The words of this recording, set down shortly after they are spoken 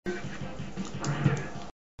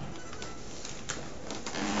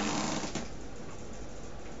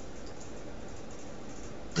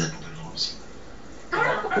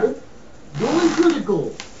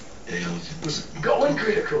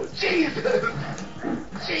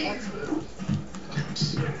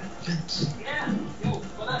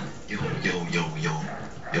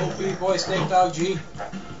boy Snake Dog G.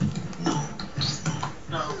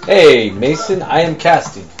 Hey, Mason, I am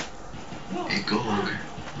casting. Hey, Gog.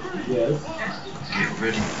 Yes. Get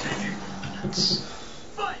ready for 41 minutes.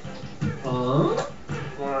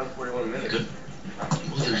 Going on 41 minutes. Good.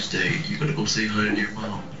 Mother's Day. You gotta go say hi to your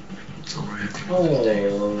mom. Tell her happy Oh, Mother's Day.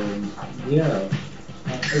 yeah.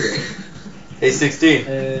 Hey, 16.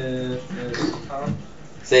 Huh?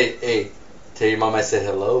 Say, hey, tell your mom I said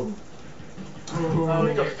hello. Oh,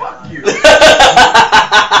 nigga, fuck you.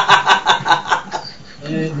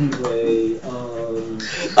 Anyway,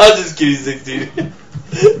 I'm just kidding, 16.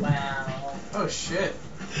 Wow. Oh shit.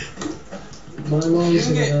 my mom You can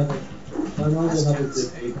will get- have my mom will have a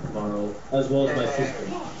good day tomorrow, as well as my sister.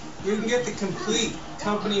 You can get the complete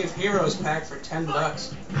Company of Heroes pack for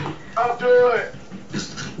 $10. I'll do it.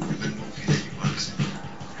 Just that woman movie that you watched.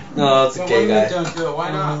 No, it's a The gay women guy. don't do it. Why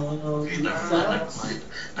not? Okay, never mind.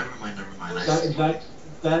 I see.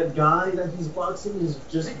 That guy that he's boxing is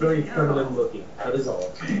just very feminine looking. That is all.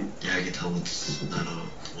 Okay, yeah, I can tell it's not a woman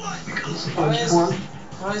because Why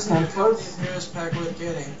isn't the Company of Heroes pack worth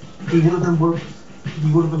getting? He would have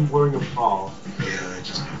been wearing a bra. yeah, I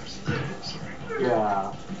just noticed that. Sorry.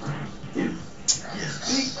 Yeah. Yes.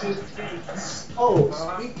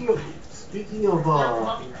 Speaking of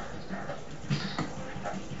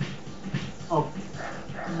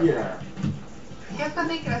yeah. I guess I'm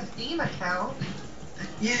making a Steam account.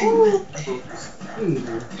 Yeah.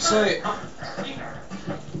 So,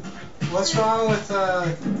 what's wrong with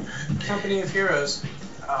Company of Heroes?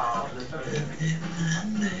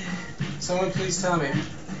 Someone please tell me.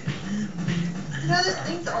 You know this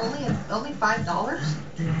thing's only $5?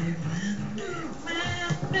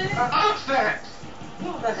 Upset.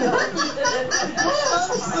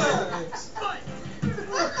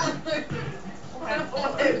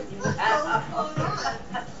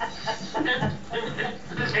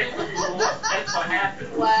 That's what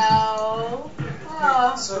happened. Wow.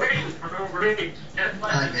 Oh. So, Hi,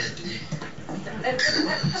 Mandy.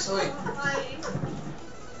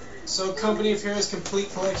 so Company of Heroes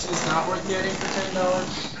Complete Collection is not worth getting for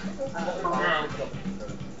 $10? I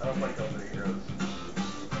don't like Company of Heroes.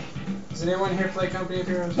 Does anyone here play Company of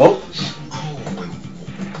Heroes? Nope. Oh, wait,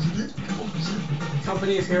 what was it? What was it?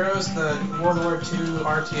 Company of Heroes, the World War II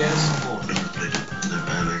RTS. Oh, never played it. Never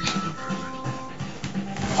have actually never heard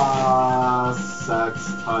Sucks,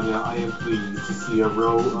 Tanya. I am pleased to see a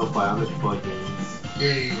row of bionic buttons. it.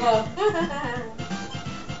 Yay.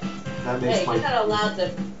 That makes Hey, my. you're not allowed to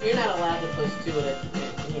post two in a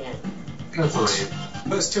yeah. That's alright.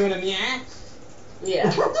 Post two in a yeah. Yeah.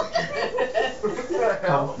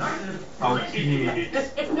 How cute.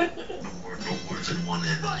 No more than one in,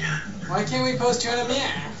 yeah. Why can't we post two in a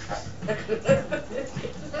yeah?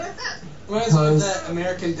 What is with that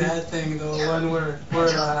American Dad thing, the one where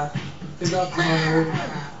he's got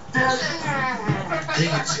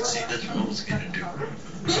Dang it, 16, that's what I was gonna do. That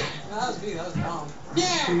was me, that was dumb.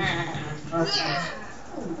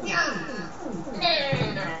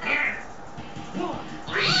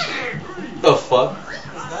 The fuck? What is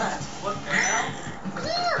that? What the hell?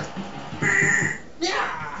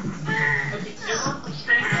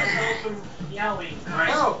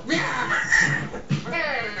 Oh,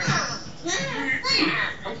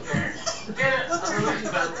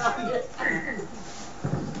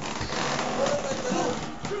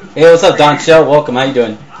 Hey, what's up, Don Shell? Welcome. How you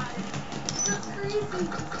doing?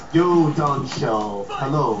 Yo, Don Shell.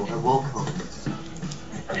 Hello and welcome.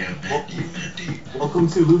 Yeah, Mandy. Welcome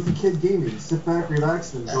to Luffy Kid Gaming. Sit back,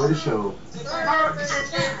 relax, and enjoy the show.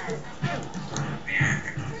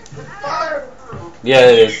 Yeah,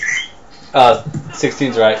 it is.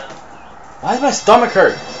 16's right. Why does my stomach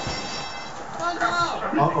hurt?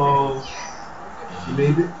 Uh-oh. You may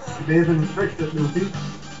have been infected, Luffy.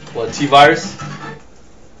 What, T-virus?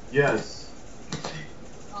 Yes.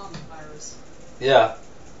 virus. Yeah.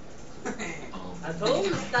 I told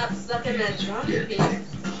him to stop sucking that drum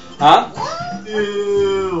penis. Huh?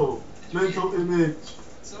 Ew. Mental image.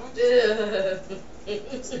 Someone say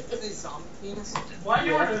zombie penis? Why do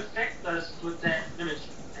you want to affect us with that image?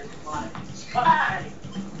 Why?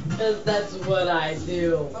 Because that's what I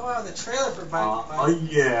do. Oh wow, the trailer for Bite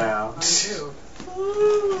Yeah. too.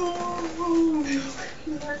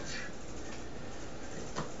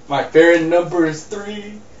 My favorite number is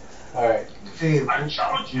 3. Alright. Hey, I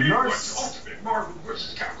challenge you to Ultimate Marvel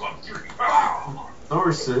vs. Capcom 3.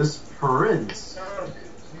 Narcissus Prince.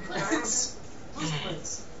 Prince? Who's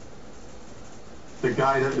Prince? The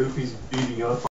guy that Luffy's beating up